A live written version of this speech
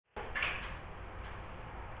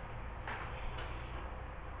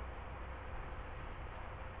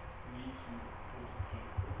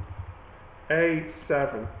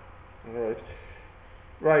A7. Alright.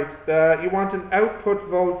 Right, you want an output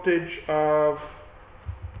voltage of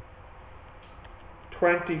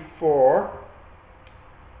 24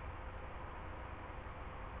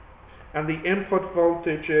 and the input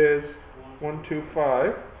voltage is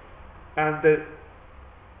 125 and the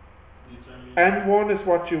N1 is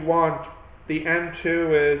what you want, the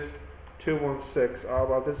N2 is 216. Oh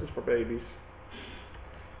well, this is for babies.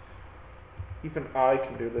 Even I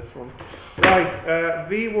can do this one. Right,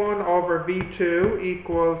 V1 over V2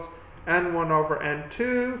 equals N1 over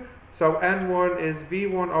N2. So N1 is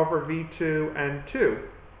V1 over V2 N2.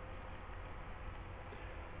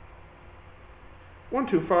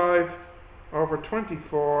 125 over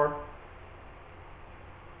 24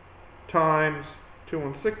 times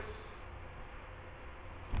 216.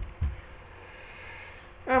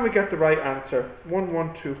 And we get the right answer,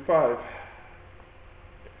 1125.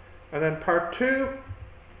 And then part 2,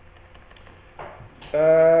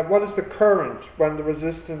 what is the current when the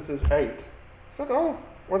resistance is 8? So, oh,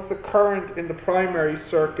 what's the current in the primary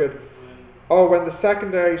circuit? Oh, when the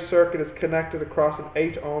secondary circuit is connected across an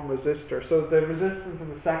 8 ohm resistor. So the resistance in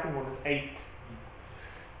the second one is 8.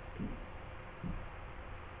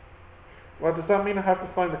 Well, does that mean I have to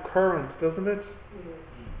find the current, doesn't it?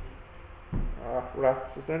 Ah,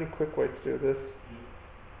 rats. Is there any quick way to do this?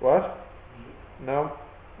 What? No.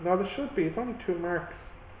 No, there should be. It's only 2 marks.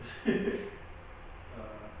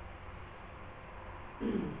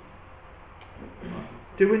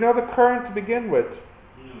 Do we know the current to begin with?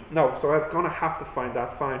 No, so I'm going to have to find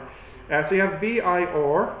that. Fine. So you have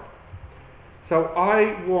VI-OR. So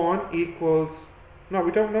I1 equals... No,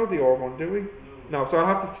 we don't know the OR1, do we? No, so I'll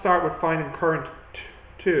have to start with finding current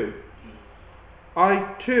 2.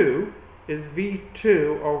 I2 is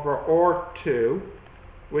V2 over OR2,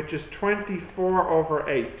 which is 24 over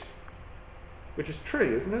 8, which is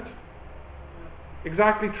 3, isn't it?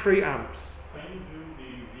 Exactly 3 amps. Can you do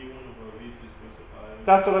the V1 over V2 specified?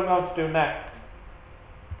 That's what I'm going to do next.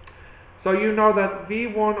 So you know that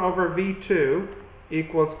V1 over V2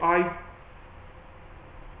 equals I2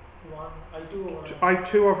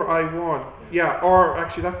 over I1. Yeah, or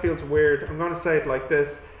actually that feels weird. I'm going to say it like this.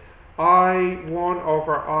 I1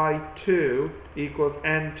 over I2 equals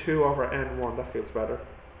N2 over N1. That feels better.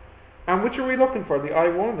 And which are we looking for? The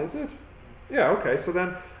I1, is it? Yeah, okay. So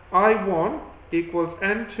then I1 equals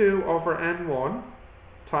N2 over N1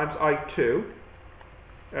 times I2.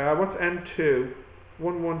 What's N2?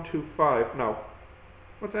 1125. No.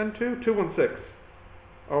 What's N2? 216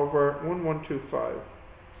 over 1125.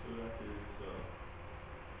 So that is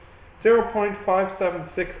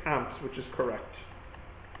 0.576 amps, which is correct.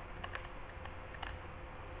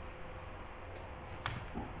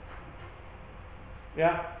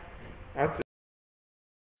 Yeah, that's it.